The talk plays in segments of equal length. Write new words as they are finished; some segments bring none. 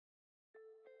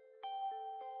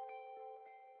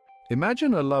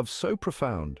Imagine a love so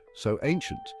profound, so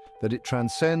ancient, that it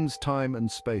transcends time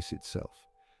and space itself.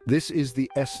 This is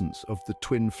the essence of the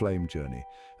twin flame journey,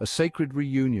 a sacred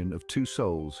reunion of two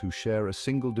souls who share a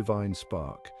single divine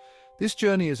spark. This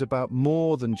journey is about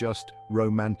more than just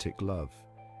romantic love.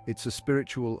 It's a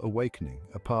spiritual awakening,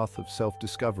 a path of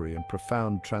self-discovery and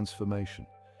profound transformation.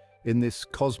 In this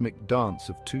cosmic dance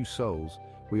of two souls,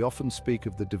 we often speak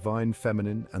of the divine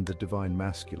feminine and the divine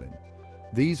masculine.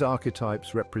 These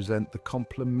archetypes represent the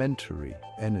complementary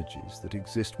energies that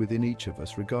exist within each of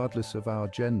us, regardless of our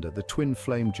gender. The twin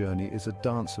flame journey is a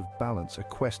dance of balance, a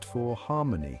quest for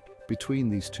harmony between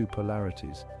these two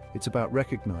polarities. It's about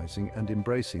recognizing and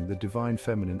embracing the divine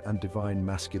feminine and divine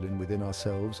masculine within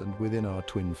ourselves and within our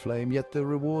twin flame, yet the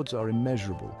rewards are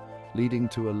immeasurable, leading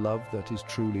to a love that is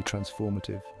truly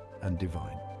transformative and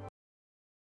divine.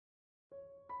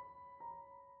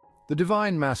 The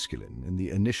divine masculine, in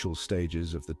the initial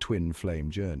stages of the twin flame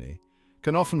journey,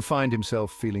 can often find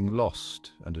himself feeling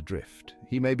lost and adrift.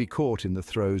 He may be caught in the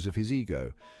throes of his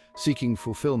ego, seeking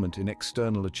fulfillment in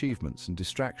external achievements and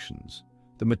distractions.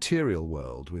 The material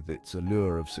world, with its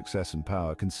allure of success and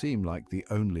power, can seem like the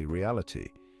only reality.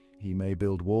 He may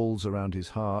build walls around his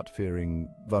heart, fearing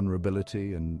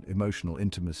vulnerability and emotional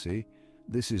intimacy.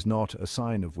 This is not a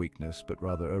sign of weakness, but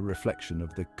rather a reflection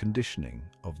of the conditioning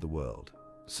of the world.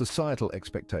 Societal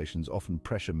expectations often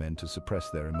pressure men to suppress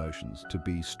their emotions, to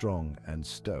be strong and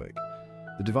stoic.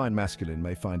 The divine masculine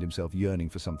may find himself yearning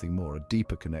for something more, a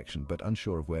deeper connection, but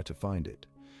unsure of where to find it.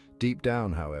 Deep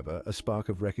down, however, a spark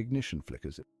of recognition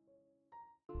flickers.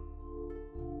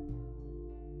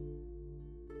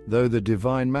 Though the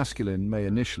divine masculine may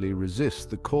initially resist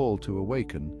the call to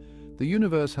awaken, the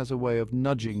universe has a way of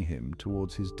nudging him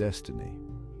towards his destiny.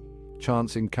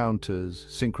 Chance encounters,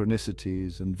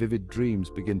 synchronicities, and vivid dreams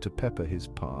begin to pepper his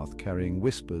path, carrying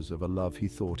whispers of a love he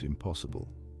thought impossible.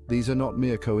 These are not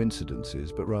mere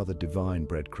coincidences, but rather divine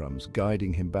breadcrumbs,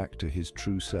 guiding him back to his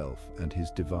true self and his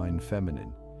divine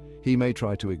feminine. He may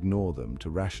try to ignore them,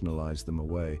 to rationalize them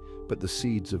away, but the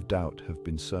seeds of doubt have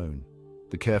been sown.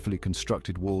 The carefully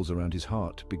constructed walls around his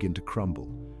heart begin to crumble,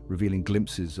 revealing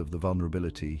glimpses of the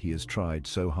vulnerability he has tried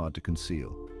so hard to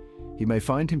conceal. He may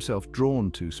find himself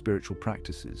drawn to spiritual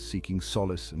practices, seeking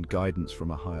solace and guidance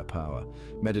from a higher power.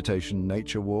 Meditation,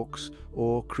 nature walks,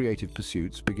 or creative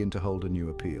pursuits begin to hold a new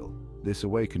appeal. This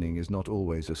awakening is not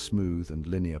always a smooth and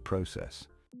linear process.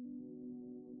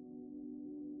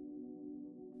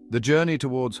 The journey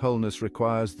towards wholeness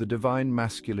requires the divine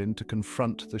masculine to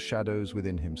confront the shadows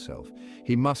within himself.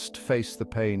 He must face the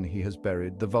pain he has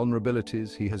buried, the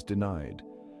vulnerabilities he has denied.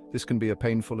 This can be a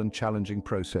painful and challenging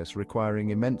process,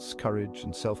 requiring immense courage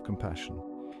and self-compassion.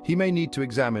 He may need to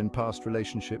examine past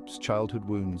relationships, childhood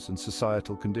wounds, and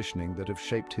societal conditioning that have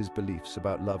shaped his beliefs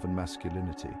about love and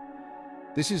masculinity.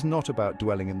 This is not about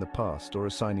dwelling in the past or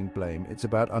assigning blame. It's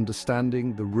about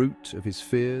understanding the root of his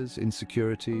fears,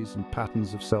 insecurities, and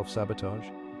patterns of self-sabotage.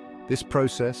 This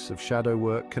process of shadow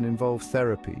work can involve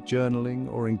therapy, journaling,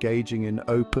 or engaging in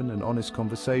open and honest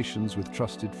conversations with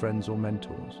trusted friends or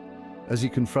mentors. As he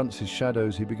confronts his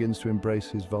shadows, he begins to embrace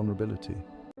his vulnerability.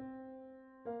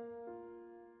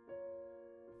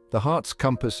 The heart's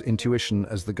compass, intuition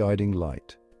as the guiding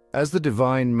light. As the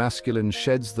divine masculine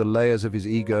sheds the layers of his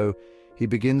ego, he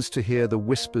begins to hear the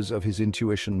whispers of his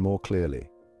intuition more clearly.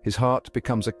 His heart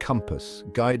becomes a compass,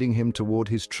 guiding him toward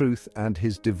his truth and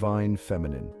his divine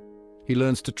feminine. He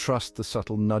learns to trust the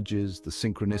subtle nudges, the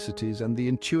synchronicities, and the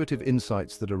intuitive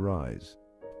insights that arise.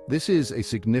 This is a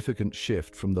significant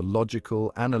shift from the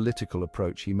logical, analytical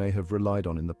approach he may have relied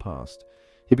on in the past.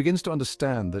 He begins to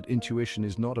understand that intuition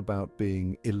is not about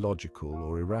being illogical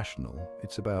or irrational.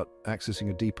 It's about accessing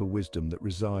a deeper wisdom that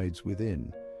resides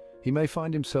within. He may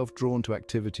find himself drawn to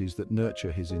activities that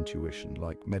nurture his intuition,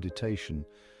 like meditation,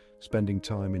 spending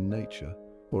time in nature,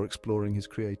 or exploring his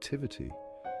creativity.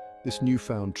 This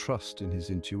newfound trust in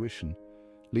his intuition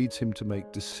leads him to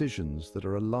make decisions that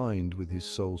are aligned with his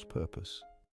soul's purpose.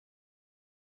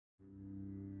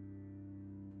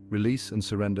 Release and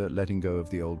surrender, letting go of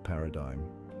the old paradigm.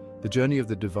 The journey of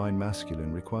the divine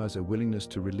masculine requires a willingness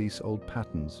to release old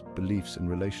patterns, beliefs, and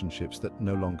relationships that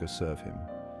no longer serve him.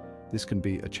 This can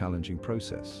be a challenging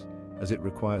process, as it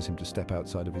requires him to step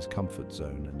outside of his comfort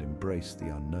zone and embrace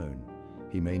the unknown.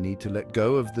 He may need to let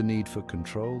go of the need for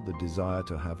control, the desire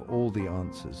to have all the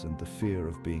answers, and the fear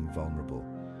of being vulnerable.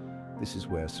 This is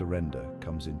where surrender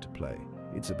comes into play.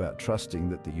 It's about trusting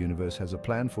that the universe has a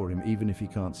plan for him, even if he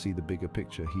can't see the bigger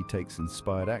picture. He takes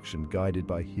inspired action, guided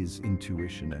by his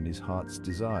intuition and his heart's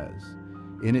desires.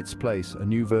 In its place, a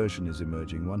new version is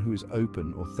emerging, one who is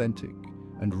open, authentic,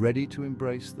 and ready to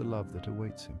embrace the love that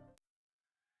awaits him.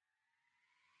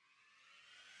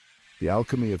 The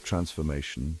alchemy of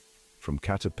transformation from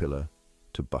caterpillar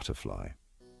to butterfly.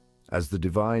 As the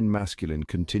divine masculine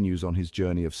continues on his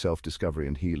journey of self-discovery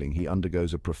and healing, he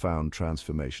undergoes a profound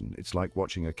transformation. It's like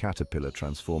watching a caterpillar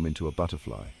transform into a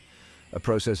butterfly, a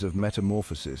process of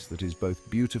metamorphosis that is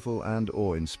both beautiful and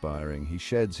awe-inspiring. He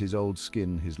sheds his old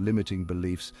skin, his limiting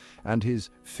beliefs, and his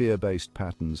fear-based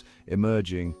patterns,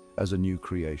 emerging as a new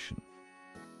creation.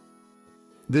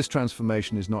 This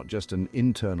transformation is not just an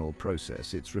internal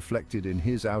process, it's reflected in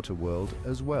his outer world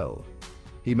as well.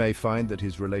 He may find that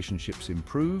his relationships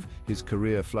improve, his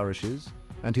career flourishes,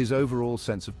 and his overall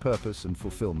sense of purpose and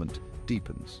fulfillment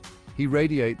deepens. He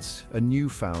radiates a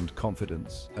newfound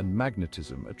confidence and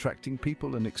magnetism, attracting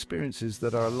people and experiences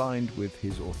that are aligned with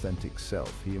his authentic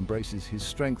self. He embraces his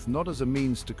strength not as a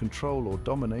means to control or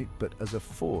dominate, but as a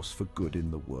force for good in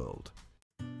the world.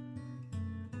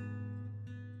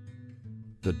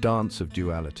 The dance of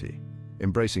duality,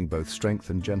 embracing both strength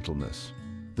and gentleness.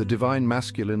 The divine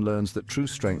masculine learns that true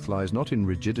strength lies not in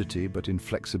rigidity but in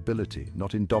flexibility,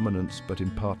 not in dominance but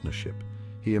in partnership.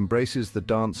 He embraces the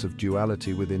dance of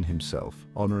duality within himself,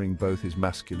 honoring both his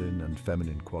masculine and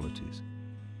feminine qualities.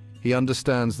 He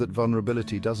understands that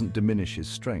vulnerability doesn't diminish his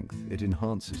strength, it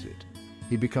enhances it.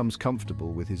 He becomes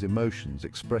comfortable with his emotions,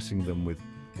 expressing them with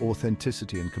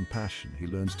authenticity and compassion. He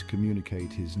learns to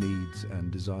communicate his needs and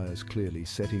desires clearly,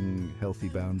 setting healthy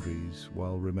boundaries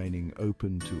while remaining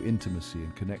open to intimacy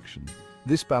and connection.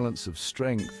 This balance of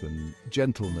strength and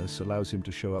gentleness allows him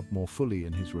to show up more fully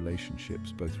in his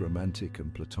relationships, both romantic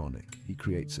and platonic. He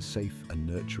creates a safe and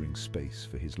nurturing space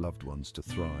for his loved ones to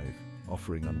thrive,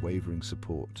 offering unwavering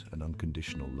support and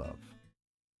unconditional love.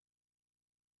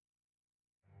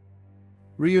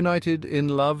 Reunited in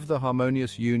love, the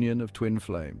harmonious union of twin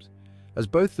flames. As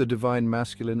both the divine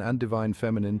masculine and divine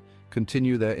feminine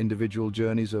continue their individual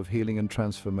journeys of healing and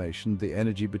transformation, the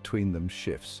energy between them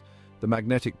shifts. The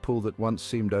magnetic pull that once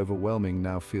seemed overwhelming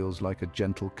now feels like a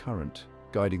gentle current,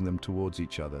 guiding them towards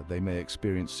each other. They may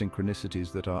experience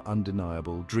synchronicities that are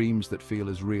undeniable, dreams that feel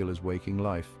as real as waking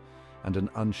life, and an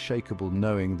unshakable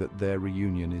knowing that their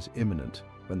reunion is imminent.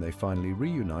 When they finally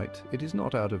reunite, it is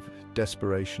not out of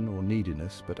desperation or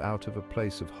neediness, but out of a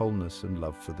place of wholeness and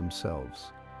love for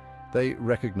themselves. They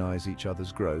recognize each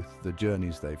other's growth, the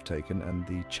journeys they've taken, and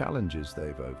the challenges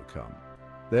they've overcome.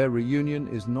 Their reunion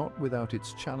is not without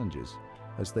its challenges,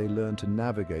 as they learn to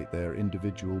navigate their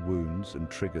individual wounds and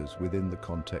triggers within the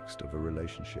context of a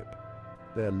relationship.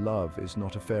 Their love is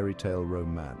not a fairy tale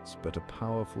romance, but a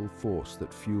powerful force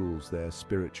that fuels their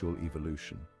spiritual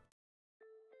evolution.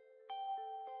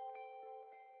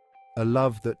 A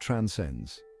love that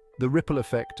transcends. The ripple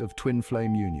effect of twin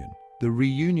flame union. The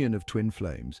reunion of twin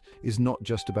flames is not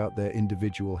just about their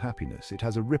individual happiness. It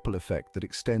has a ripple effect that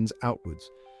extends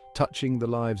outwards, touching the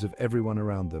lives of everyone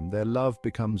around them. Their love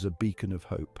becomes a beacon of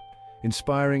hope,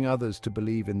 inspiring others to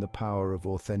believe in the power of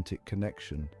authentic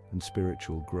connection and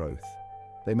spiritual growth.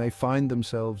 They may find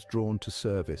themselves drawn to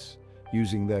service,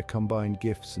 using their combined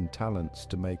gifts and talents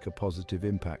to make a positive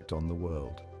impact on the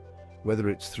world. Whether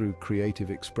it's through creative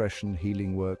expression,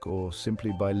 healing work, or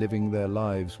simply by living their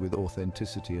lives with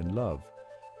authenticity and love,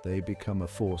 they become a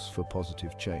force for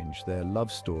positive change. Their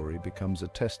love story becomes a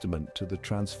testament to the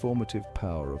transformative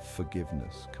power of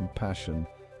forgiveness, compassion,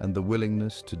 and the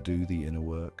willingness to do the inner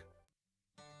work.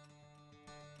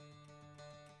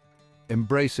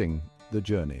 Embracing the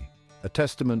journey, a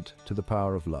testament to the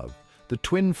power of love. The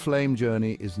twin flame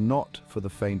journey is not for the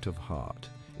faint of heart.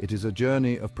 It is a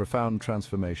journey of profound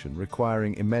transformation,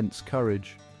 requiring immense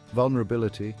courage,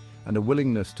 vulnerability, and a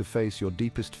willingness to face your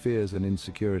deepest fears and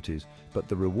insecurities, but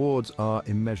the rewards are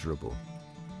immeasurable.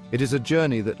 It is a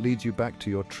journey that leads you back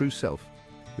to your true self,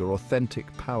 your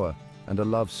authentic power, and a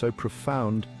love so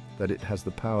profound that it has the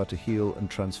power to heal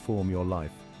and transform your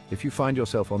life. If you find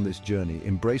yourself on this journey,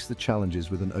 embrace the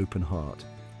challenges with an open heart.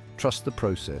 Trust the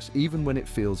process, even when it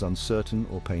feels uncertain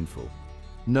or painful.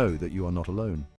 Know that you are not alone.